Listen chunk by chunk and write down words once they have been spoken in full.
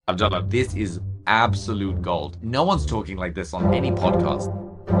Abdullah, this is absolute gold. No one's talking like this on any podcast.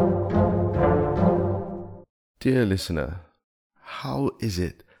 Dear listener, how is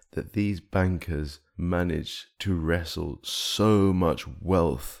it that these bankers manage to wrestle so much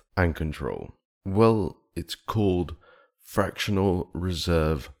wealth and control? Well, it's called fractional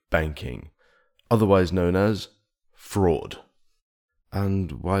reserve banking, otherwise known as fraud.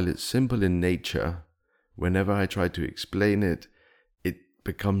 And while it's simple in nature, whenever I try to explain it, it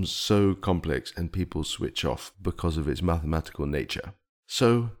becomes so complex and people switch off because of its mathematical nature.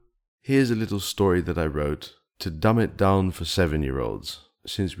 So, here's a little story that I wrote to dumb it down for 7-year-olds,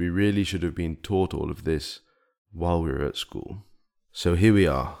 since we really should have been taught all of this while we were at school. So here we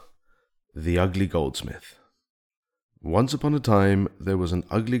are, the ugly goldsmith. Once upon a time, there was an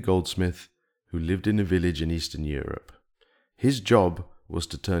ugly goldsmith who lived in a village in Eastern Europe. His job was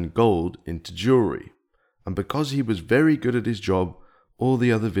to turn gold into jewelry, and because he was very good at his job, all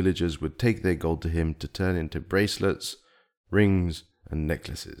the other villagers would take their gold to him to turn into bracelets, rings, and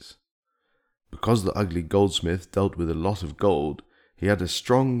necklaces. Because the ugly goldsmith dealt with a lot of gold, he had a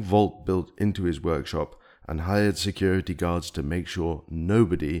strong vault built into his workshop and hired security guards to make sure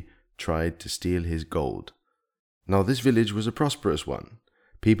nobody tried to steal his gold. Now this village was a prosperous one.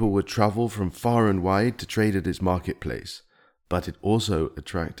 People would travel from far and wide to trade at its marketplace, but it also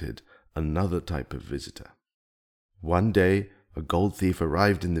attracted another type of visitor. One day, a gold thief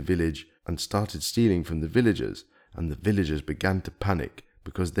arrived in the village and started stealing from the villagers, and the villagers began to panic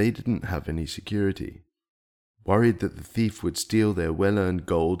because they didn't have any security. Worried that the thief would steal their well-earned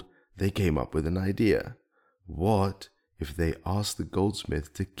gold, they came up with an idea. What if they asked the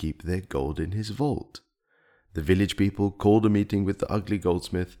goldsmith to keep their gold in his vault? The village people called a meeting with the ugly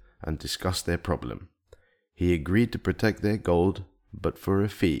goldsmith and discussed their problem. He agreed to protect their gold, but for a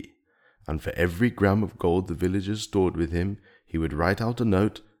fee, and for every gram of gold the villagers stored with him, he would write out a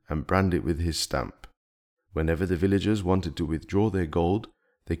note and brand it with his stamp. Whenever the villagers wanted to withdraw their gold,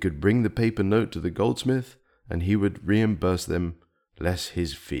 they could bring the paper note to the goldsmith, and he would reimburse them less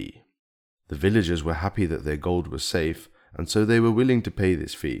his fee. The villagers were happy that their gold was safe, and so they were willing to pay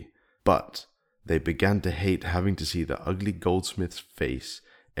this fee, but they began to hate having to see the ugly goldsmith's face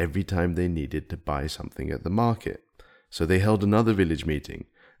every time they needed to buy something at the market. So they held another village meeting,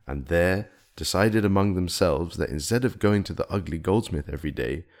 and there decided among themselves that instead of going to the ugly goldsmith every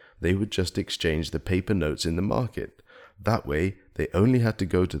day, they would just exchange the paper notes in the market. That way, they only had to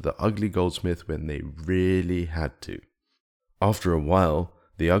go to the ugly goldsmith when they really had to. After a while,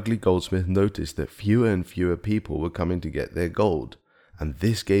 the ugly goldsmith noticed that fewer and fewer people were coming to get their gold, and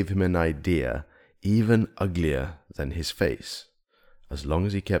this gave him an idea even uglier than his face. As long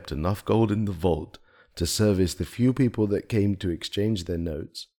as he kept enough gold in the vault to service the few people that came to exchange their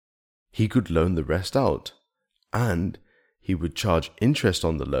notes, he could loan the rest out, and he would charge interest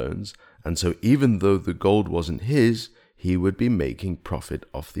on the loans, and so even though the gold wasn't his, he would be making profit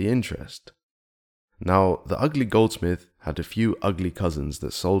off the interest. Now, the ugly goldsmith had a few ugly cousins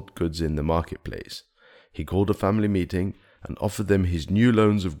that sold goods in the marketplace. He called a family meeting and offered them his new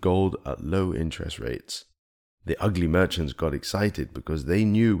loans of gold at low interest rates. The ugly merchants got excited because they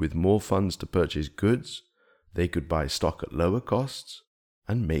knew with more funds to purchase goods, they could buy stock at lower costs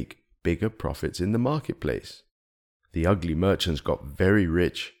and make bigger profits in the marketplace. The ugly merchants got very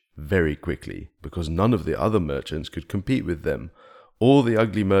rich very quickly because none of the other merchants could compete with them. All the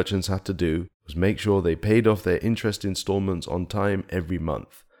ugly merchants had to do was make sure they paid off their interest installments on time every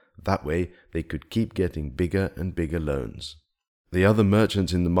month. That way they could keep getting bigger and bigger loans. The other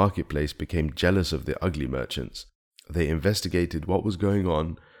merchants in the marketplace became jealous of the ugly merchants. They investigated what was going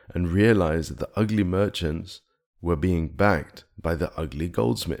on and realized that the ugly merchants were being backed by the ugly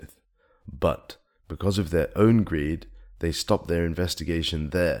goldsmith. But because of their own greed, they stopped their investigation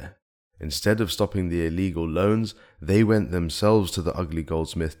there. Instead of stopping the illegal loans, they went themselves to the ugly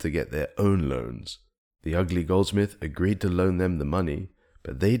goldsmith to get their own loans. The ugly goldsmith agreed to loan them the money,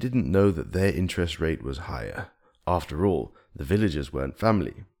 but they didn't know that their interest rate was higher. After all, the villagers weren't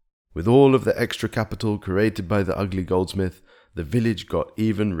family. With all of the extra capital created by the ugly goldsmith, the village got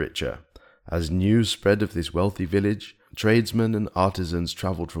even richer. As news spread of this wealthy village, tradesmen and artisans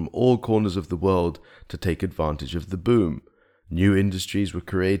traveled from all corners of the world to take advantage of the boom. New industries were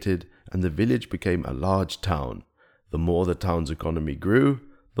created, and the village became a large town. The more the town's economy grew,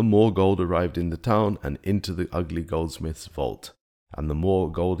 the more gold arrived in the town and into the ugly goldsmith's vault. And the more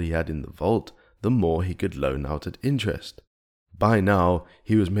gold he had in the vault, the more he could loan out at interest. By now,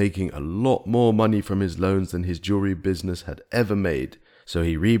 he was making a lot more money from his loans than his jewelry business had ever made, so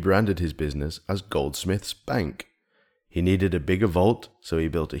he rebranded his business as Goldsmith's Bank. He needed a bigger vault, so he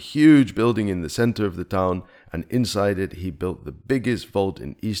built a huge building in the center of the town, and inside it he built the biggest vault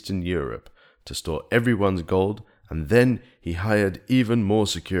in Eastern Europe to store everyone's gold, and then he hired even more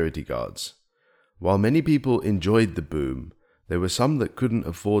security guards. While many people enjoyed the boom, there were some that couldn't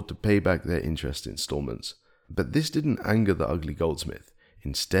afford to pay back their interest installments. But this didn't anger the ugly goldsmith.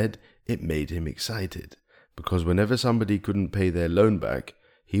 Instead, it made him excited, because whenever somebody couldn't pay their loan back,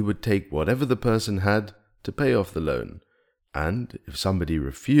 he would take whatever the person had to pay off the loan. And if somebody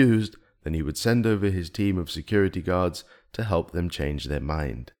refused, then he would send over his team of security guards to help them change their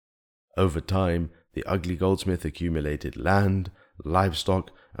mind. Over time, the ugly goldsmith accumulated land,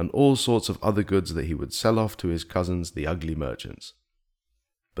 livestock, and all sorts of other goods that he would sell off to his cousins, the ugly merchants.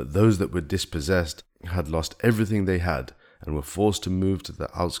 But those that were dispossessed had lost everything they had and were forced to move to the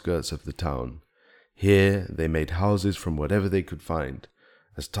outskirts of the town. Here they made houses from whatever they could find.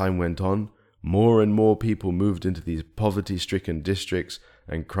 As time went on, more and more people moved into these poverty-stricken districts,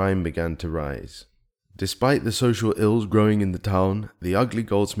 and crime began to rise. Despite the social ills growing in the town, the ugly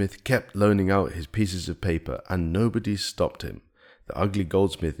goldsmith kept loaning out his pieces of paper, and nobody stopped him. The ugly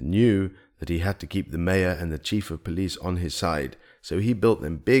goldsmith knew that he had to keep the mayor and the chief of police on his side, so he built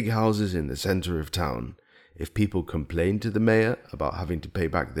them big houses in the center of town. If people complained to the mayor about having to pay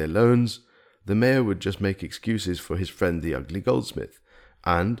back their loans, the mayor would just make excuses for his friend the ugly goldsmith.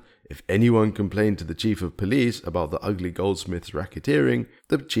 And if anyone complained to the chief of police about the ugly goldsmith's racketeering,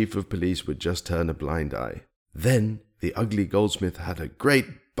 the chief of police would just turn a blind eye. Then the ugly goldsmith had a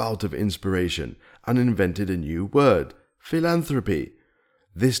great bout of inspiration and invented a new word, philanthropy.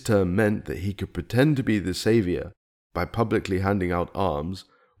 This term meant that he could pretend to be the savior by publicly handing out alms,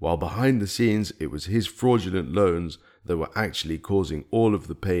 while behind the scenes it was his fraudulent loans that were actually causing all of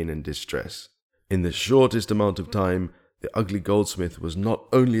the pain and distress. In the shortest amount of time, the ugly goldsmith was not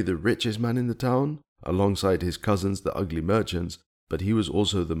only the richest man in the town, alongside his cousins the ugly merchants, but he was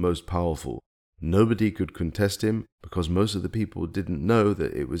also the most powerful. Nobody could contest him because most of the people didn't know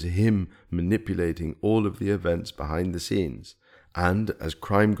that it was him manipulating all of the events behind the scenes. And as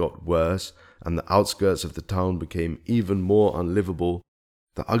crime got worse and the outskirts of the town became even more unlivable,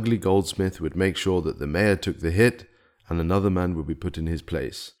 the ugly goldsmith would make sure that the mayor took the hit and another man would be put in his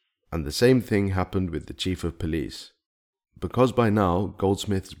place. And the same thing happened with the chief of police. Because by now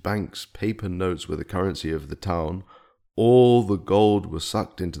Goldsmith's bank's paper notes were the currency of the town, all the gold was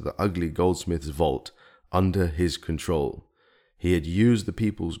sucked into the ugly goldsmith's vault under his control. He had used the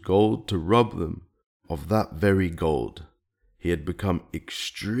people's gold to rob them of that very gold. He had become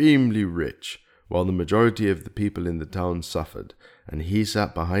extremely rich, while the majority of the people in the town suffered, and he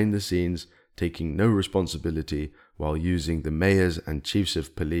sat behind the scenes taking no responsibility while using the mayors and chiefs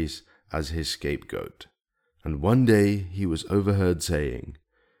of police as his scapegoat. And one day he was overheard saying,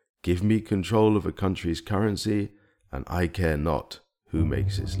 "Give me control of a country's currency, and I care not who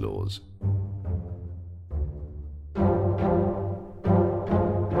makes its laws."